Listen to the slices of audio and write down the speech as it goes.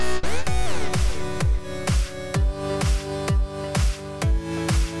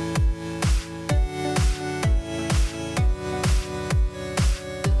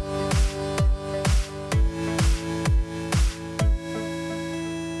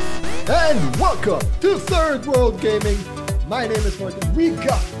And welcome to Third World Gaming. My name is Martin. We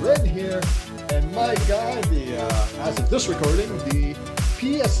got Ren here, and my guy, as of this recording, the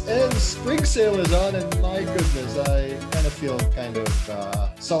PSN spring sale is on, and my goodness, I kind of feel kind of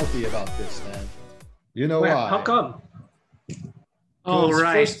salty about this, man. You know why? How come? Oh,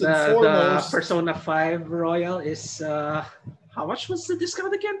 right. The Persona 5 Royal is how much was the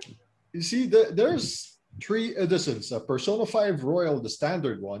discount again? You see, there's three editions: Persona 5 Royal, the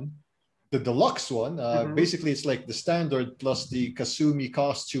standard one. The deluxe one, basically it's like the standard plus the Kasumi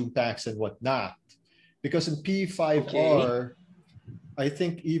costume packs and whatnot. Because in P5R, I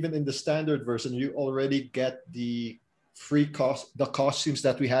think even in the standard version, you already get the the costumes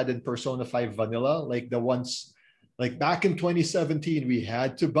that we had in Persona 5 Vanilla, like the ones, like back in 2017, we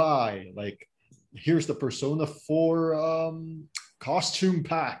had to buy, like, here's the Persona 4 costume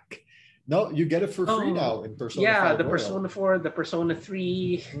pack. No, you get it for free now in Persona 5 the Royal. Persona 4, the Persona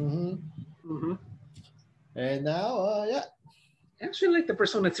 3. And now, I actually like the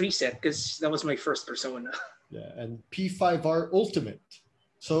Persona 3 set because that was my first Persona. Yeah, and P5R Ultimate.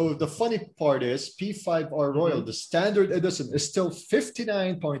 So the funny part is P5R Royal, the standard edition, is still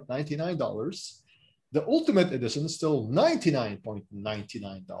 $59.99. The Ultimate edition is still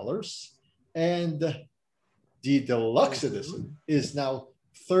 $99.99. And the Deluxe edition is now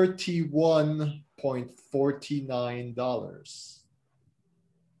 $31.49.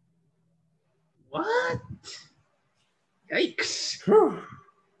 What? Yikes.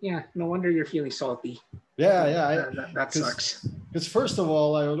 Yeah, no wonder you're feeling salty. Yeah. That sucks. Because first of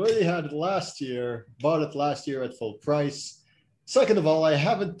all, I already had it last year, bought it last year at full price. Second of all, I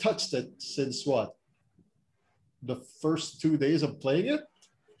haven't touched it since what? The first 2 days of playing it?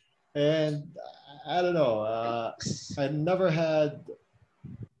 And I don't know. I never had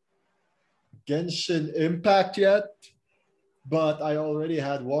Genshin Impact yet. But I already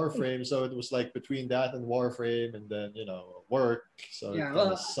had Warframe, so it was like between that and Warframe, and then work. So it kind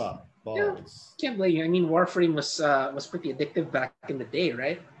of sucked. Can't blame you. I mean, Warframe was pretty addictive back in the day,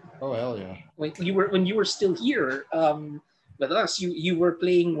 right? Oh hell yeah! When you were still here with us, you were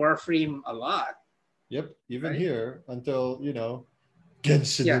playing Warframe a lot. Yep, even here until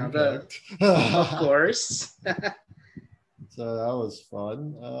Genshin Impact. Of course. So that was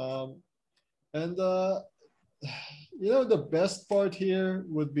fun, and. The best part here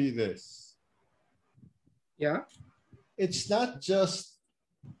would be this. Yeah. It's not just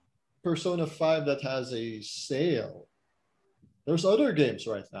Persona 5 that has a sale. There's other games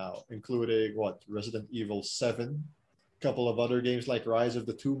right now, including Resident Evil 7, a couple of other games like Rise of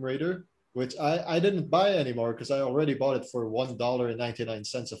the Tomb Raider, which I didn't buy anymore because I already bought it for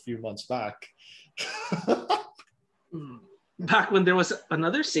 $1.99 a few months back. Back when there was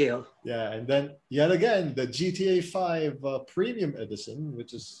another sale. Yeah, and then yet again, the GTA 5 Premium Edition,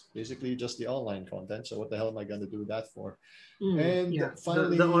 which is basically just the online content. So what the hell am I going to do that for? And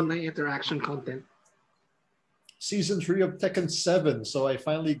finally, the online interaction content. Season 3 of Tekken 7. So I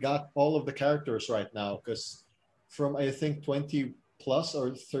finally got all of the characters right now because from, I think, 20 plus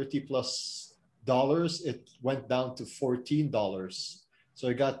or 30 plus dollars, it went down to $14. So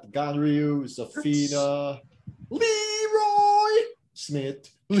I got Ganryu, Zafina, Leroy Smith.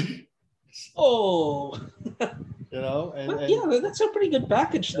 Oh. And that's a pretty good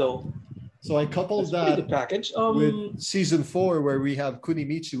package though. So I coupled that good package. With season 4 where we have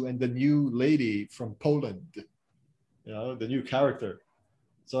Kunimitsu and the new lady from Poland. The new character.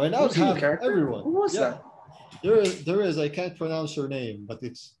 So I now have everyone. Who was that? There is, I can't pronounce her name, but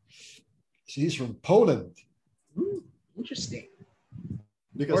she's from Poland. Interesting.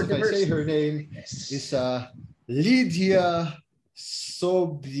 Because if I say her name, it's Lidia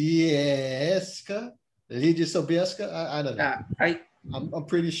Sobieska. Lidia Sobieska? I don't know. I'm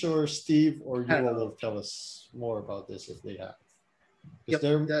pretty sure Steve or you will tell us more about this if they have.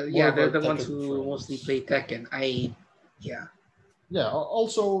 They're the ones who mostly play Tekken. Yeah,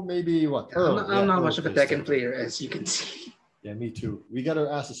 also maybe Earl. I'm not much of a Tekken player, as you can see. Yeah, me too. We got our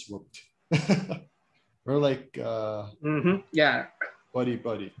asses whooped. We're like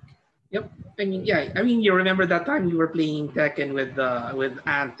buddy. Yep. I mean, you remember that time you were playing Tekken with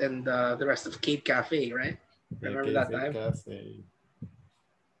Ant and the rest of Cave Cafe, right? Remember that time? Cafe.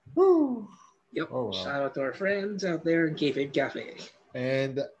 Woo. Yep. Oh, wow. Shout out to our friends out there in Cave Cafe.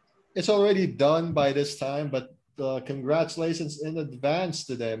 And it's already done by this time, but congratulations in advance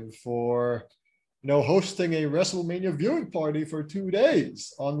to them for hosting a WrestleMania viewing party for 2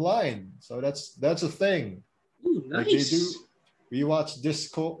 days online. So that's a thing. Ooh, nice. Like they do. We watch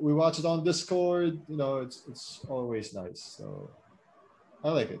Discord. We watch it on Discord. It's always nice. So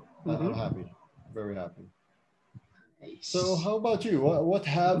I like it. I'm happy. Very happy. So how about you? What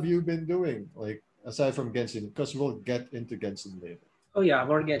have you been doing? Like aside from Genshin, because we'll get into Genshin later. Oh yeah,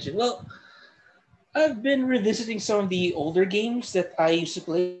 more Genshin. Well, I've been revisiting some of the older games that I used to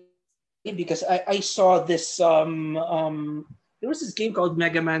play because I saw this there was this game called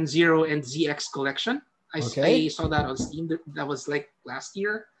Mega Man Zero and ZX Collection. I Okay. saw that on Steam. That was like last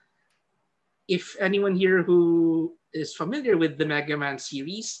year. If anyone here who is familiar with the Mega Man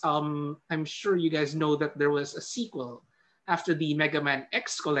series, I'm sure you guys know that there was a sequel after the Mega Man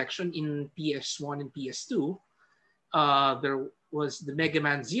X collection in PS1 and PS2. There was the Mega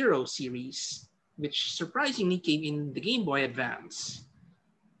Man Zero series, which surprisingly came in the Game Boy Advance.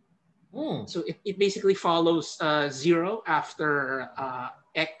 So it basically follows Zero after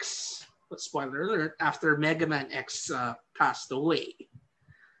X, but spoiler alert, after Mega Man X passed away.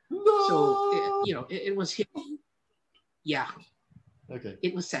 No. So, it was hit. Yeah. Okay.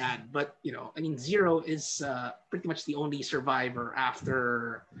 It was sad, but, I mean, Zero is pretty much the only survivor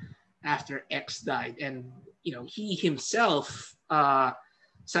after X died. And, he himself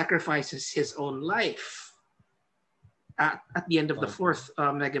sacrifices his own life at the end of the fourth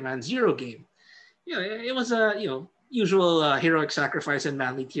Mega Man Zero game. It was a usual heroic sacrifice and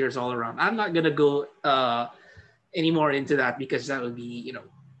manly tears all around. I'm not gonna go any more into that because that would be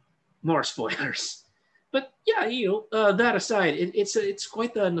more spoilers. But yeah, that aside, it's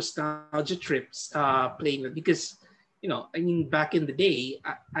quite a nostalgia trip playing it because I mean back in the day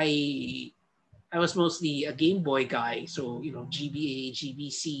I was mostly a Game Boy guy, so GBA,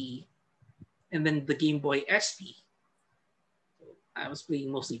 GBC, and then the Game Boy SP. I was playing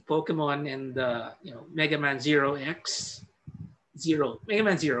mostly Pokemon and Mega Man Zero X, Mega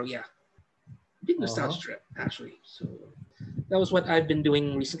Man Zero, yeah, big nostalgia trip actually. So that was what I've been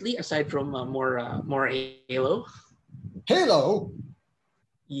doing recently, aside from more Halo. Halo.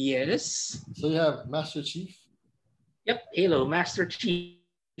 Yes. So you have Master Chief. Yep, Halo Master Chief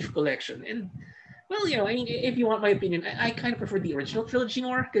Collection, and well, I mean, if you want my opinion, I kind of prefer the original trilogy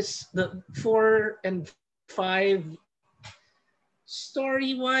more because the 4 and 5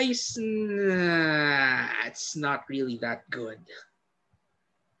 story-wise, it's not really that good.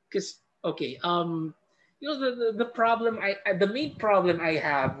 Because the problem the main problem I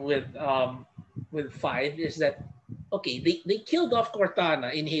have with 5 is that they killed off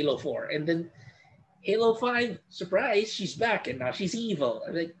Cortana in Halo 4, and then Halo 5, surprise, she's back and now she's evil.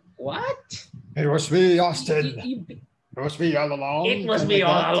 I'm like, what? It was me, Austin. It was me all along. It was me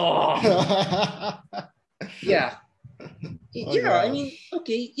all along. Yeah. I mean,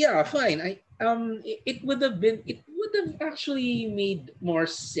 okay, yeah, fine. It would have actually made more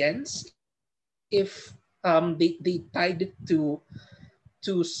sense if they tied it to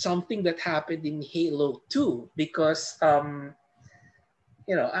something that happened in Halo 2 because I'm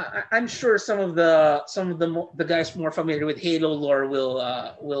sure some of the guys more familiar with Halo lore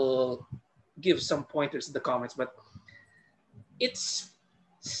will give some pointers in the comments, but it's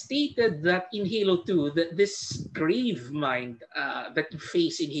stated that in Halo 2 that this grave mind that you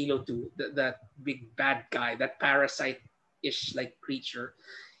face in Halo 2, that big bad guy, that parasite-ish like creature,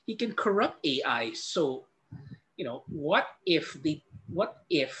 he can corrupt AI. So, what if they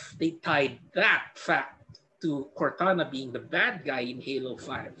tied that fact to Cortana being the bad guy in Halo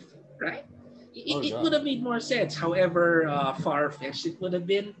 5, right? It would have made more sense. However far-fetched it would have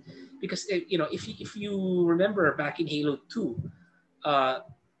been, because if you remember back in Halo 2,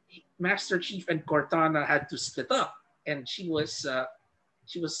 Master Chief and Cortana had to split up, and she was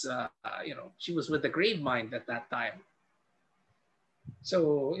with the Gravemind at that time.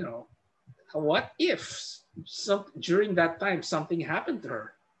 So what if during that time something happened to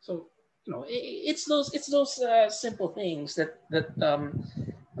her? So it's those simple things that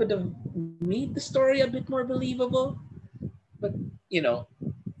could have made the story a bit more believable, but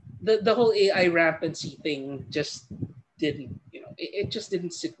the whole AI rampancy thing just didn't it just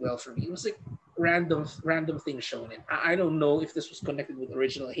didn't sit well for me. It was like random things shown in. I don't know if this was connected with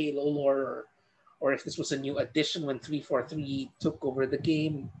original Halo lore or if this was a new addition when 343 took over the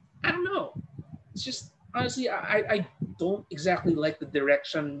game. I don't know. It's just honestly I don't exactly like the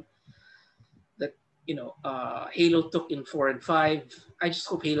direction that Halo took in 4 and 5. I just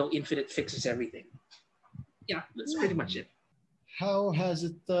hope Halo Infinite fixes everything. Yeah, that's pretty much it. How has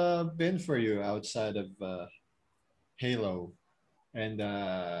it been for you outside of Halo and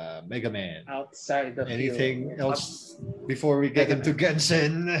Mega Man? Outside of anything Halo. else before we get into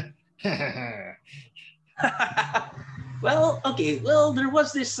Genshin? Well, okay. Well,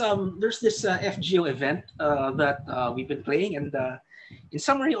 there's this FGO event that we've been playing, and in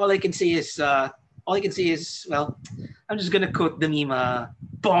summary, all I can say is, well, I'm just gonna quote the meme,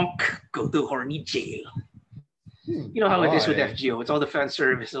 "Bonk, go to horny jail." You know how it is with Why? FGO. It's all the fan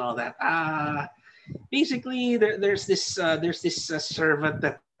service and all that. Basically, there's this servant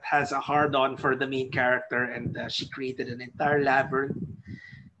that has a hard on for the main character, and she created an entire labyrinth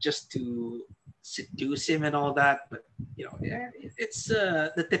just to seduce him and all that. But it's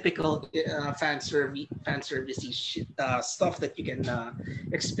the typical fan servicey stuff that you can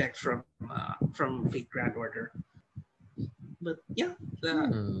expect from Fate Grand Order. But yeah,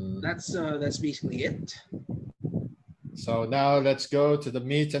 that's basically it. So now let's go to the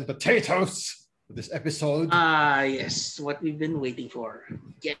meat and potatoes of this episode. Yes, what we've been waiting for.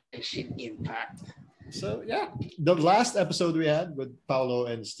 Genshin Impact. So yeah, the last episode we had with Paolo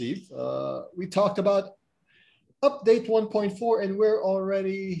and Steve, we talked about update 1.4, and we're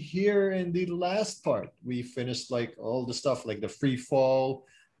already here in the last part. We finished like all the stuff like the free fall,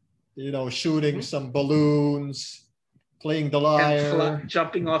 shooting some balloons, playing the lyre,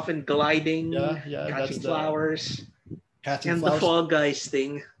 jumping off and gliding, catching flowers, and the Fall Guys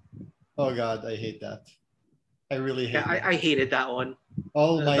thing. Oh God, I hate that. I really hate that. I hated that one.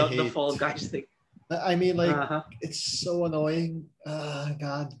 The Fall Guys thing. I mean, like, it's so annoying.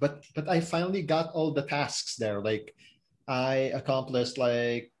 God, but I finally got all the tasks there. Like, I accomplished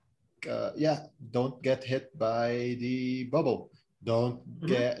don't get hit by the bubble. Don't fall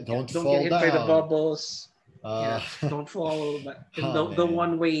down. Don't get hit by the bubbles. Don't fall the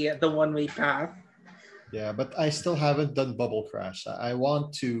one way path. Yeah, but I still haven't done Bubble Crash. I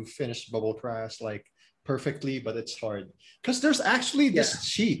want to finish Bubble Crash like perfectly, but it's hard because there's actually this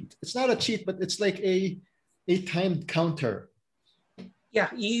cheat. It's not a cheat, but it's like a timed counter. Yeah,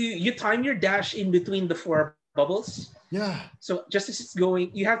 you time your dash in between the 4 bubbles. Yeah. So just as it's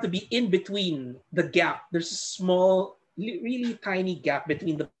going, you have to be in between the gap. There's a small, really tiny gap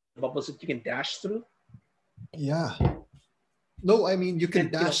between the bubbles that you can dash through. Yeah. No, I mean you can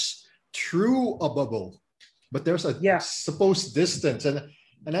dash through a bubble, but there's a supposed distance, and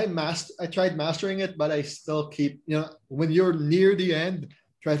I tried mastering it, but I still keep when you're near the end,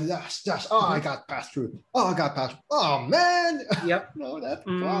 try to dash. Oh, I got passed through. Oh, I got passed. Oh man. Yep. That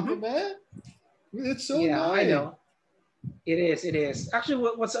problem, man. It's so annoying. I know. It is.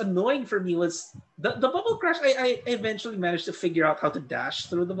 Actually, what's annoying for me was the bubble crash. I eventually managed to figure out how to dash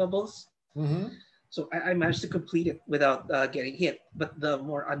through the bubbles. Mm-hmm. So I managed to complete it without getting hit. But the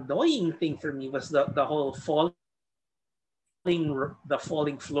more annoying thing for me was the whole falling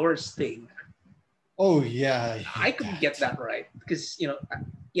floors thing. Oh yeah, I couldn't get that right because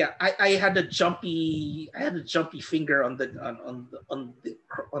I had a jumpy finger on the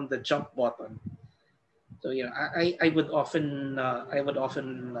jump button. So I would often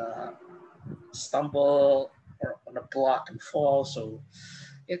stumble or on a block and fall. So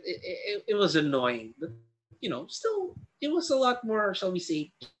it was annoying, but still it was a lot more, shall we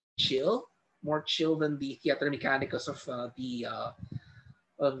say, more chill than the Theater Mechanicus of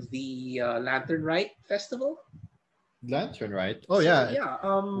the Lantern Rite Festival. Lantern Rite. Oh yeah.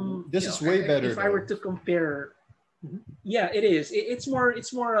 This is way better. If I were to compare, it is. It's more.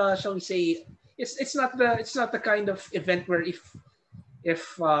 Shall we say? It's not the kind of event where if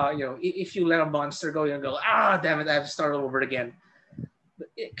you let a monster go, you go, damn it, I have to start all over again.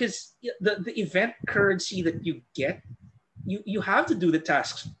 Because the event currency that you get, you have to do the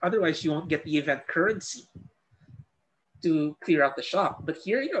tasks, otherwise you won't get the event currency to clear out the shop. But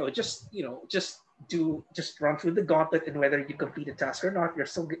here, just run through the gauntlet, and whether you complete a task or not,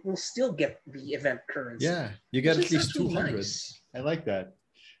 you'll still get the event currency. Yeah, you get at least 200. Nice. I like that.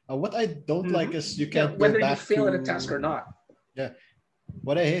 What I don't like is you can't whether you fail at a task or not. Yeah,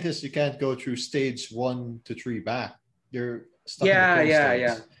 what I hate is you can't go through stage 1 to 3 back. You're stuck in the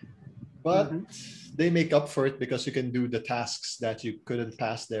stage. But they make up for it because you can do the tasks that you couldn't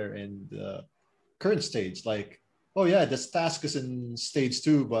pass there in the current stage. Like, oh yeah, this task is in stage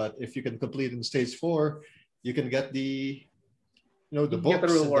 2, but if you can complete in stage 4, you can get the books the rewards.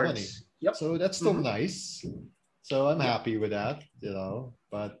 And the money. Yep. So that's still nice. So I'm happy with that,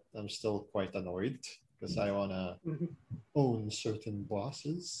 but I'm still quite annoyed because I want to own certain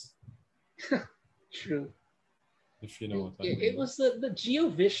bosses. True. If you know what I mean. It was the Geo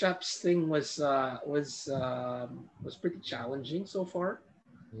Bishops thing was pretty challenging so far.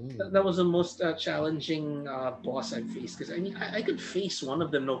 That was the most challenging boss I've faced, because I could face one of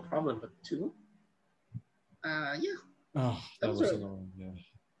them no problem, but 2, Oh, that was annoying. Yeah.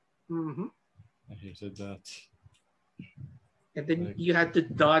 I hated that. And then you had to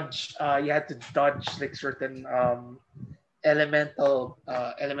dodge. Like certain elemental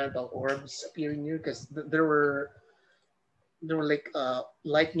orbs appearing here, because there were like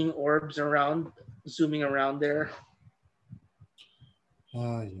lightning orbs zooming around there.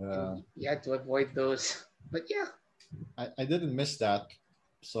 Oh yeah. You had to avoid those. But yeah, I didn't miss that.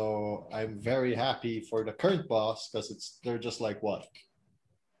 So I'm very happy for the current boss because they're just like what?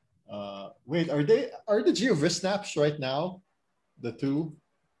 Wait, are the Geovisnaps right now? The two?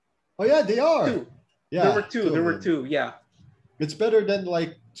 Oh yeah, they are. two. There were Yeah, two. two There of were them. two. Yeah. It's better than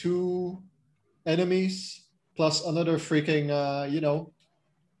like two enemies plus another freaking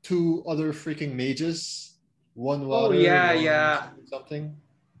two other freaking mages. One Oh water, yeah, one yeah. something something.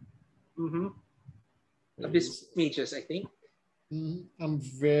 Mm-hmm. Abyss It's- mages, I think. I'm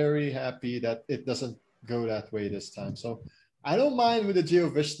very happy that it doesn't go that way this time. So I don't mind with the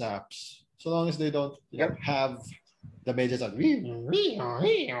Geovish snaps, so long as they don't, Yep. have the mages like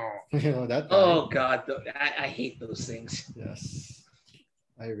that guy. Oh god, I hate those things. Yes,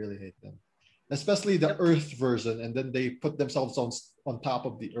 I really hate them, especially the Yep. Earth version, and then they put themselves on top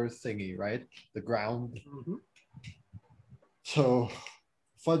of the Earth thingy, right? The ground. Mm-hmm. So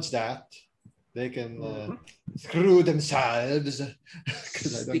fudge that. They can Mm-hmm. screw themselves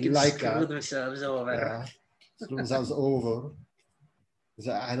because I They don't can like screw that. themselves over. Yeah, screw themselves over. 'Cause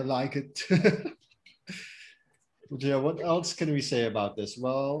I don't like it. But yeah, what else can we say about this?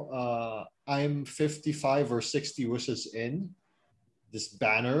 Well, I'm 55 or 60 wishes in this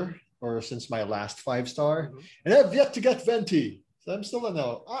banner, or since my last 5 star, Mm-hmm. and I've yet to get Venti. So I'm still a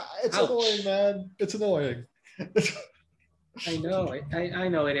no. It's annoying, Ouch. man. It's annoying. I know it. I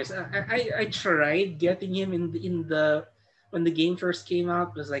know it is. I tried getting him in the when the game first came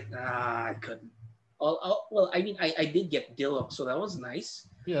out. It was like I couldn't. Well, I mean, I did get Dilok, so that was nice.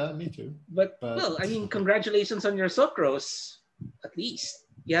 Yeah, me too. But But well, I mean, congratulations on your Sucrose. At least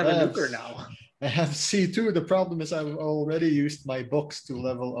you have I a have nuker now. I have C2. The problem is I've already used my books to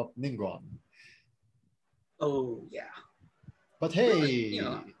level up Ningguang. Oh yeah. But Well, you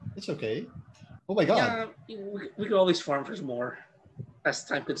know, hey, it's okay. Oh my god. yeah, we could always farm for more, as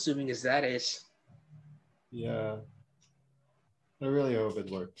time consuming as that is. Yeah, I really hope it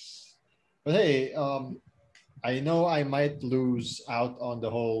works. But hey, I know I might lose out on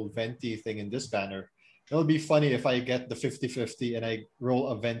the whole Venti thing in this banner. It'll be funny if I get the 50-50 and I roll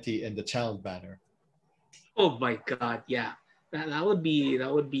a Venti in the challenge banner. Oh my god, yeah. That would be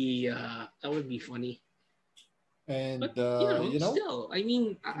funny. But And still, I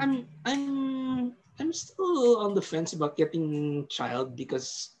mean, I'm still on the fence about getting child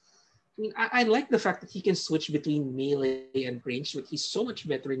because I mean, I like the fact that he can switch between melee and range, but he's so much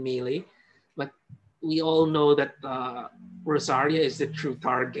better in melee. But we all know that Rosaria is the true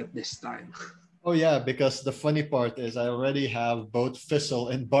target this time. oh yeah, because the funny part is I already have both Fizzle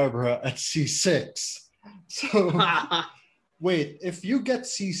and Barbara at C6. So wait, if you get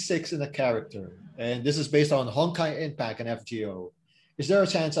C6 in a character, and this is based on Honkai Impact and FGO, is there a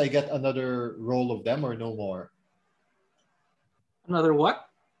chance I get another roll of them or no more? Another what?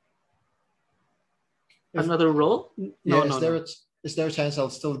 If Another roll? yeah, No, no, no. is there a chance I'll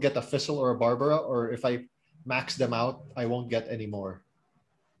still get a Fizzle or a Barbara, or if I max them out, I won't get any more?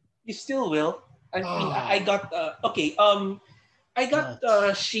 You still will. I mean, I Ah, got okay. I got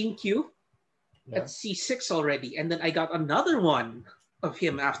nuts. Shinkyu Yeah. at C6 already, and then I got another one of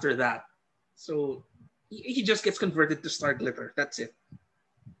him after that. So he just gets converted to Star Glitter. That's it.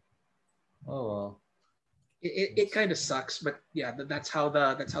 Oh well. It kind of sucks, but yeah, that's how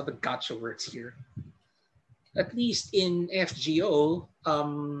the gacha works here. At least in FGO,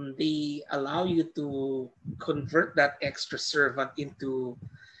 they allow you to convert that extra servant into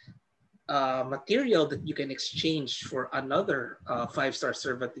material that you can exchange for another 5-star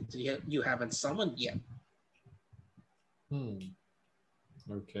servant that you haven't summoned yet. Hmm.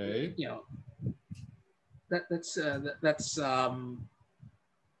 Okay. You know that's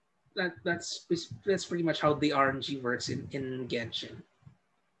pretty much how the RNG works in Genshin.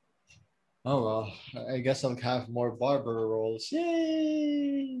 Oh well. I guess I'll have more Barbara rolls.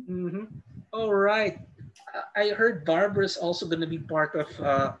 Yay! Mm-hmm. All right. I heard Barbara's also going to be part of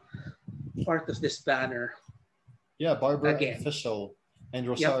this banner Yeah, Barbara and again. Fischl and Yep,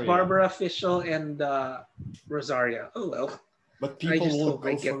 Rosaria. Barbara Official and Rosaria. Oh well, But I people just will hope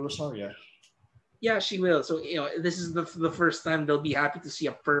I go for get. Rosaria. Yeah, she will. So this is the first time they'll be happy to see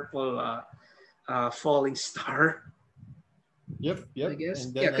a purple falling star. Yep, I yep. guess.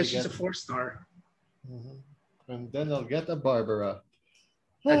 And Yeah, then I because she's a get 4-star Mhm. And then I'll get a Barbara.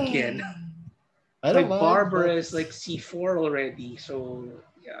 again. I My don't mind, Barbara but is like C4 already. So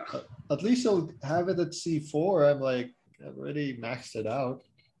yeah. at least I'll have it at C4. I'm like, I've already maxed it out.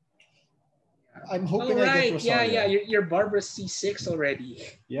 I'm All hoping I get right. Yeah, yeah. Rosaria. Your Barbara's C6 already.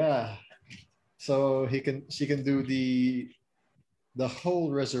 Yeah. So she can do the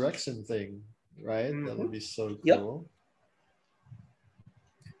whole resurrection thing, right? That'll Mm-hmm. be so Yep. cool.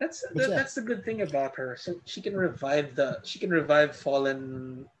 But yeah, that's the good thing about her. So she can revive the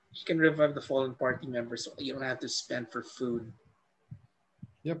fallen party members. So you don't have to spend for food.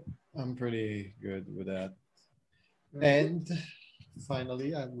 yep, I'm pretty good with that. Mhm. And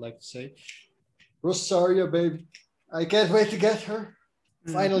finally, I'd like to say, Rosaria, baby, I can't wait to get her.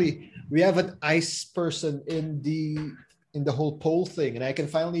 Mhm. Finally, we have an ice person in the whole pole thing, and I can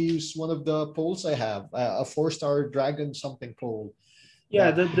finally use one of the poles I have, a 4-star dragon something pole.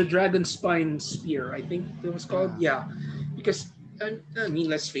 Yeah, That the dragon spine spear, I think it was called. yeah, Yeah, because I mean,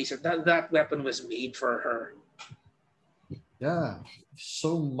 let's face it, that weapon was made for her. yeah,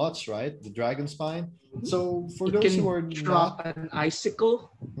 so much, right? The dragon spine. Mhm. So for It those who can are drop not, an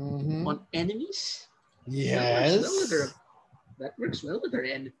icicle mhm, on enemies. That works well with her. yes, That works well with her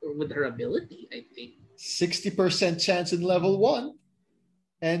and with her ability, I think. 60% chance in level 1,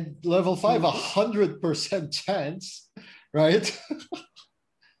 and level 5, Mhm. 100% chance, right?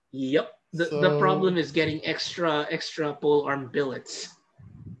 Yep. The problem So is getting extra pole arm billets.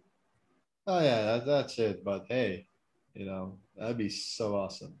 oh yeah, that's it. But hey, that'd be so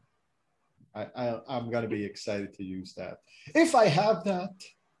awesome. I'm gonna be excited to use that. If I have that,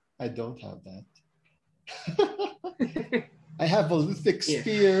 I don't have that. I have a Luthic If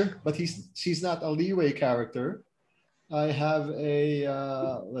Spear, but she's not a leeway character. I have a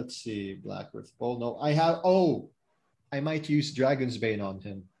let's see, Black Rift Bowl. No, I might use Dragon's Bane on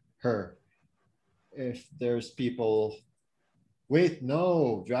her. If there's people wait,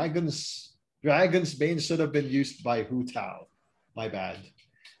 no, Dragon's Bane should have been used by Hu Tao. My bad.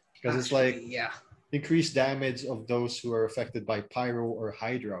 Because it's actually, like yeah. increased damage of those who are affected by Pyro or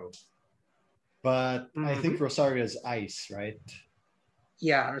Hydro. But I think Hmm. Rosaria's ice, right?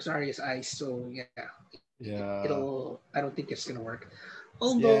 Yeah, Rosaria's ice, so yeah. Yeah. It'll I don't think it's gonna work. Yeah,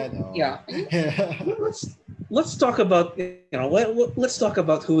 Although, no. yeah, let's talk about let's talk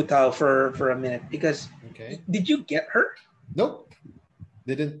about Hu Tao for a minute because Okay. did you get her? Nope.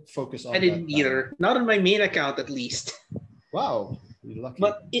 Didn't focus I on didn't that time. either. Not on my main account, at least. Wow. You're lucky.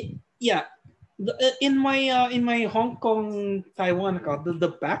 But yeah, in my Hong Kong Taiwan account, the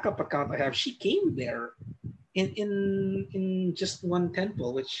backup account I have, she came there in just one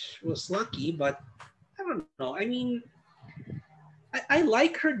temple, which was lucky. But I don't know. I mean, I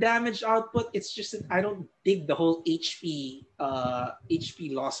like her damage output. It's just that I don't dig the whole HP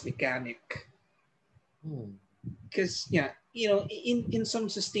loss mechanic. Hmm. Because yeah, in some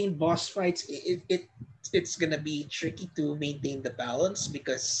sustained boss fights, it's gonna be tricky to maintain the balance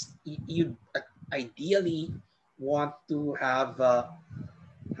because you ideally want to have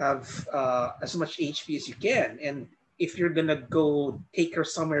as much HP as you can, and if you're gonna go take her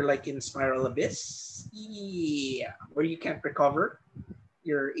somewhere like in Spiral Abyss, yeah, where you can't recover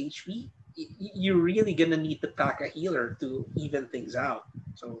your HP, you're really gonna need to pack a healer to even things out.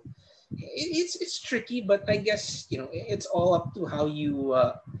 So it's tricky, but I guess it's all up to how you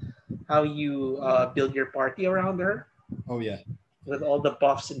build your party around her Oh yeah. with all the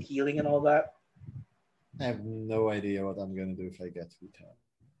buffs and healing and all that. I have no idea what I'm gonna do if I get through town.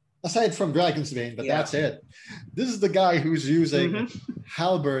 Aside from Dragon's Bane, but Yeah. that's it. This is the guy who's using Mm-hmm.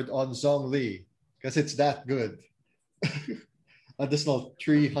 Halberd on Zhongli because it's that good. Additional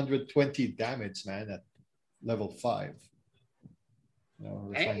 320 damage, man, at level 5.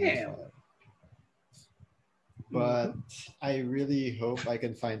 Refinement Damn. 5. Mm-hmm. But I really hope I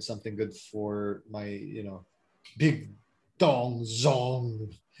can find something good for my, big dong zong.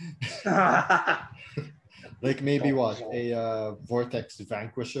 Like maybe what? A Vortex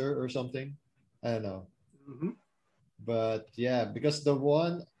Vanquisher or something? I don't know. Mm-hmm. But yeah, because the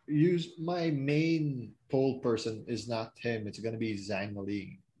one use my main pole person is not him. It's gonna be Zhang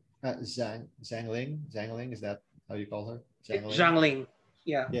Li. Zhang Ling. Is that how you call her? Zhang Ling. Zhangling.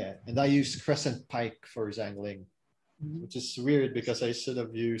 Yeah. Yeah, and I use Crescent Pike for Zhang Ling, Mhm. which is weird because I should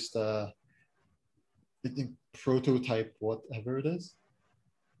have used I think prototype whatever it is.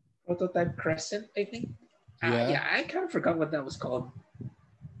 Prototype Crescent, I think. Yeah, Yeah, I kind of forgot what that was called.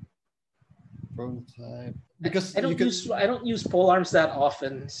 prototype I, because I don't use I don't use pole arms that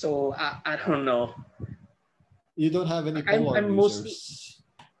often, so I don't know. you don't have any I'm pole arm I'm mostly users.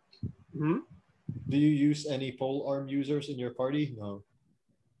 hmm? Do you use any pole arm users in your party? No.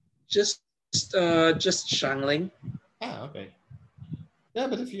 just just Shangling. Ah, okay. Yeah,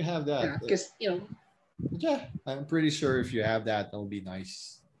 but if you have that, Yeah, because yeah, I'm pretty sure if you have that, that'll be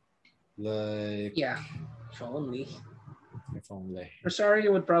nice. Like, yeah, if only. if only.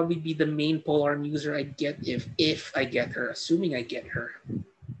 Rosario would probably be the main pole arm user I get if I get her, assuming I get her.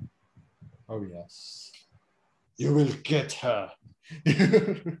 Oh yes, you will get her.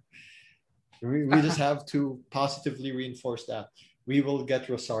 we just have to positively reinforce that. We will get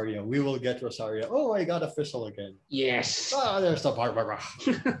Rosario. We will get Rosario. Oh, I got official again. Yes. Ah, there's the Barbara.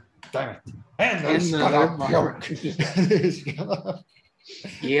 Damn it. And there's Another gonna Barbara. There's gonna,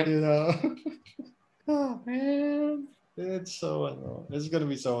 Yep. you know. Oh man. It's so annoying. It's gonna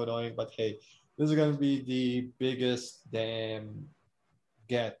be so annoying, but hey, this is gonna be the biggest damn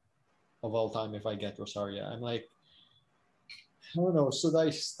get of all time if I get Rosaria. I'm like, I don't know. Should I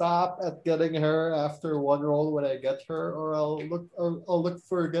stop at getting her after one roll when I get her, or I'll look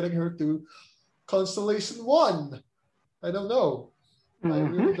for getting her to Constellation 1? I don't know. I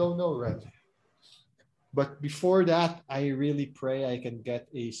really don't know, Red. But before that, I really pray I can get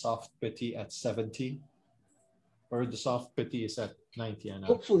a soft pity at 70. Or the soft pity is at 90.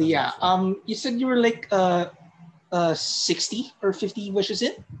 Hopefully, yeah. Sure. You said you were like 60 or 50 wishes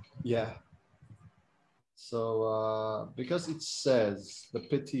in? Yeah. So because it says the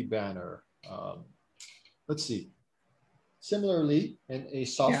pity banner, let's see. Similarly, in a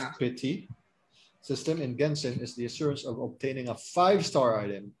soft pity system in Genshin is the assurance of obtaining a 5-star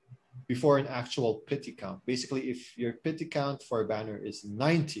item before an actual pity count. Basically, if your pity count for a banner is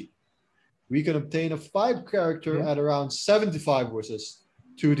 90, we can obtain a 5 character at around 75 wishes.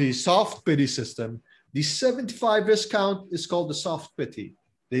 To the soft pity system, the 75 wish count is called the soft pity.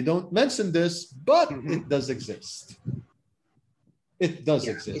 They don't mention this, but it does exist. It does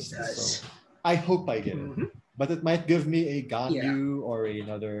exist. It does. So I hope I get it. But it might give me a Ganyu or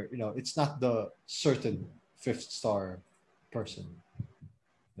another, it's not the certain 5th-star person.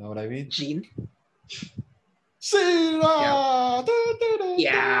 You know what I mean? Jean. Sina!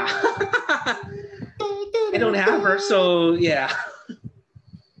 Yeah. I don't have her, so yeah.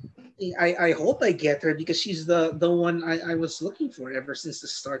 I hope I get her because she's the one I was looking for ever since the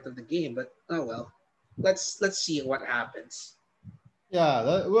start of the game. But oh well, let's see what happens.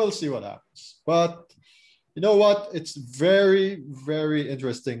 Yeah, we'll see what happens. But you know what? It's very, very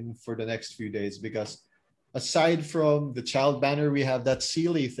interesting for the next few days because aside from the child banner, we have that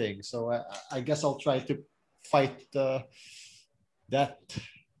Sealy thing. So I guess I'll try to fight that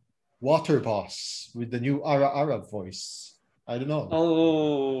water boss with the new Ara voice. I don't know.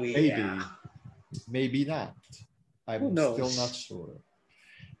 Oh, maybe. Yeah. Maybe not. I'm still not sure.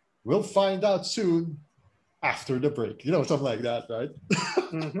 We'll find out soon after the break. Something like that, right?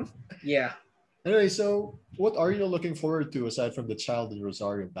 Yeah. Anyway, so what are you looking forward to aside from the Child and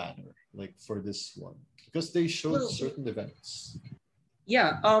Rosario banner, like for this one? Because they showed certain events.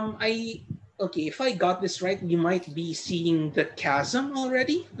 Yeah. Okay, if I got this right, you might be seeing the chasm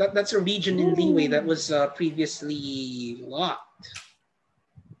already. That's a region in Liyue that was previously locked.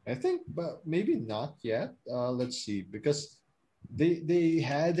 I think, but maybe not yet. Let's see, because they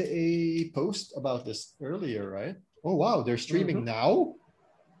had a post about this earlier, right? Oh wow, they're streaming now.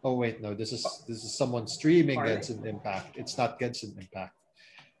 Oh wait, no, this is someone streaming Genshin Impact. It's not Genshin Impact.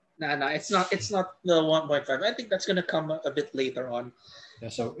 No, it's not. It's not the 1.5. I think that's gonna come a bit later on. Yeah,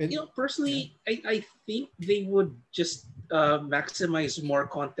 so personally, I think they would just maximize more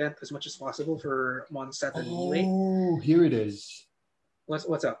content as much as possible for Mondstadt and Liyue. Oh, here it is.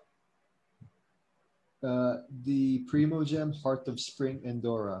 What's up? The Primogem Heart of Spring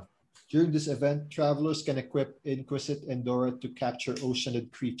Endora. During this event, travelers can equip Inquisit Endora to capture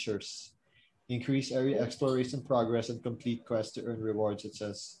oceanid creatures, increase area exploration progress, and complete quests to earn rewards. It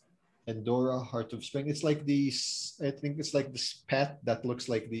says Endora Heart of Spring. It's like I think it's like this pet that looks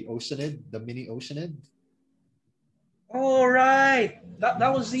like the oceanid, the mini oceanid. Oh right,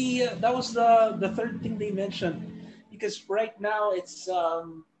 that was the third thing they mentioned, because right now it's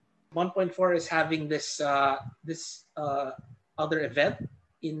 1.4 is having this other event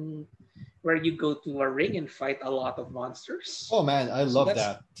in where you go to a ring and fight a lot of monsters. Oh man, I love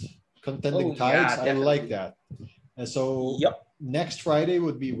that. Contending Tides, I like that. And so next Friday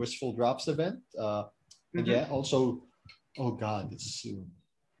would be Wistful Drops event. And yeah, also, oh god, it's soon.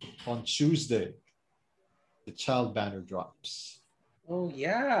 On Tuesday, the Child banner drops. Oh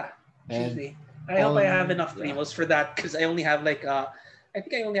yeah, Tuesday. I hope I have enough primos for that because I only have like I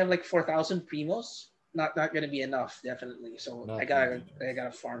think I only have like 4,000 primos. Not gonna be enough, definitely. So I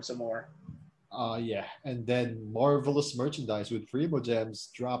gotta farm some more. Yeah, and then Marvelous Merchandise with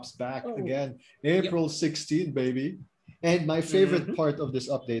Primogems drops back again April 16, baby. And my favorite part of this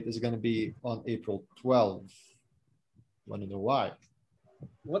update is gonna be on April 12. Want to know why?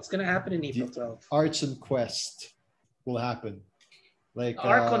 What's gonna happen in April 12? Archon Quest will happen. Like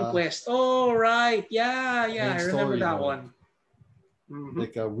Archon Quest. Oh right, yeah, I remember that one.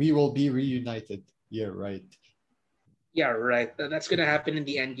 Like we will be reunited. Yeah, right. Yeah, right. That's gonna happen in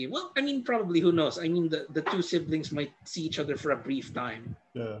the end game. Well, I mean, probably. Who knows? I mean, the two siblings might see each other for a brief time.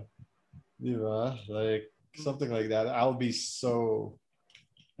 Yeah, like something like that. I'll be so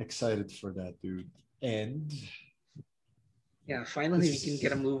excited for that, dude. And yeah, finally we can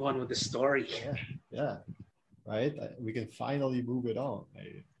get a move on with the story. yeah, right. We can finally move it on.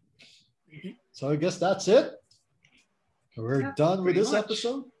 So I guess that's it. We're done with this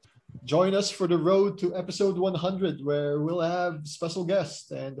episode. Join us for the road to episode 100, where we'll have special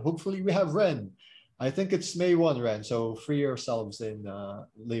guests and hopefully we have Ren. I think it's May 1, Ren. So free yourselves in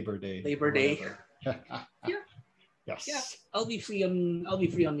Labor Day. Labor Day. Yeah. Yes. Yeah. I'll be free on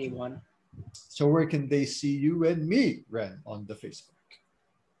May 1. So where can they see you and me, Ren, on the Facebook?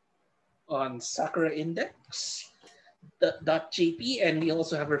 On Sakura Index. .jp, and we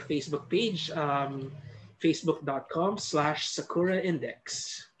also have our Facebook page, facebook.com/Sakura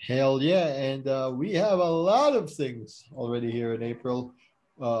Index. Hell yeah. And we have a lot of things already here in April.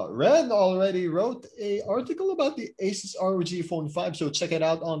 Ren already wrote an article about the Asus ROG Phone 5, so check it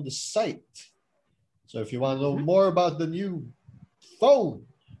out on the site. So if you want to know more about the new phone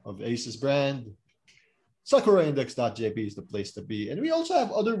of Asus brand, sakuraindex.jp is the place to be. And we also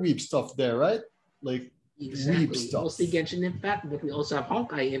have other weeb stuff there, right? Like weeb stuff. Mostly Genshin Impact, but we also have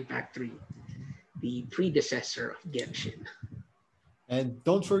Honkai Impact 3, the predecessor of Genshin. And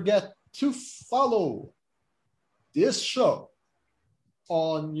don't forget to follow this show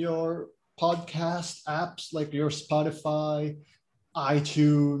on your podcast apps like your Spotify,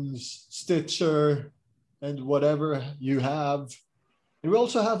 iTunes, Stitcher, and whatever you have. And we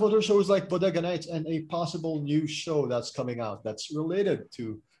also have other shows like Bodega Nights and a possible new show that's coming out that's related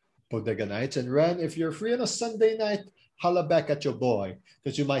to Bodega Nights. And Ren, if you're free on a Sunday night, holla back at your boy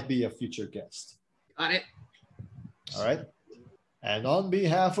because you might be a future guest. Got it. All right. And on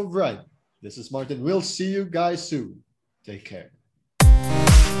behalf of Ren, this is Martin. We'll see you guys soon. Take care.